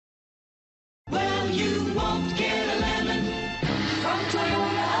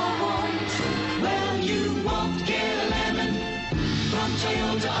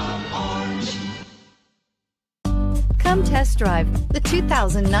Toyota of Orange. Come test drive the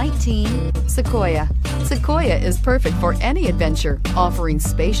 2019 Sequoia. Sequoia is perfect for any adventure, offering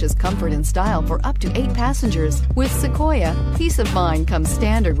spacious comfort and style for up to 8 passengers. With Sequoia, peace of mind comes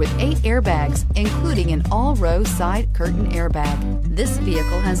standard with 8 airbags, including an all-row side curtain airbag. This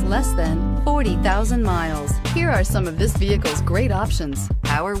vehicle has less than 40,000 miles. Here are some of this vehicle's great options: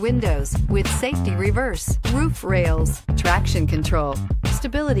 power windows with safety reverse, roof rails, traction control,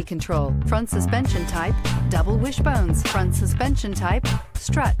 stability control, front suspension type, double wishbones, front suspension type,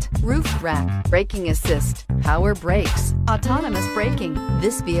 strut, roof rack, braking assist, power brakes, autonomous braking.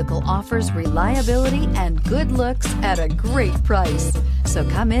 This vehicle offers reliability and good looks at a great price. So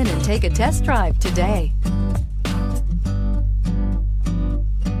come in and take a test drive today.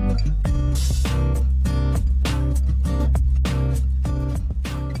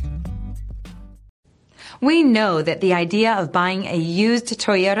 We know that the idea of buying a used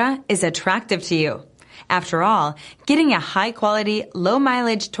Toyota is attractive to you. After all, getting a high-quality,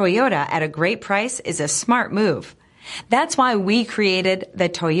 low-mileage Toyota at a great price is a smart move. That's why we created the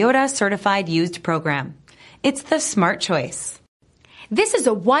Toyota Certified Used Program. It's the smart choice. This is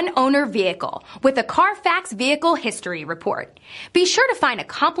a one-owner vehicle with a Carfax Vehicle History Report. Be sure to find a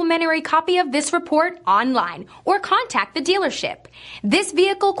complimentary copy of this report online or contact the dealership. This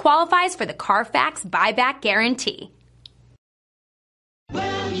vehicle qualifies for the Carfax Buyback Guarantee.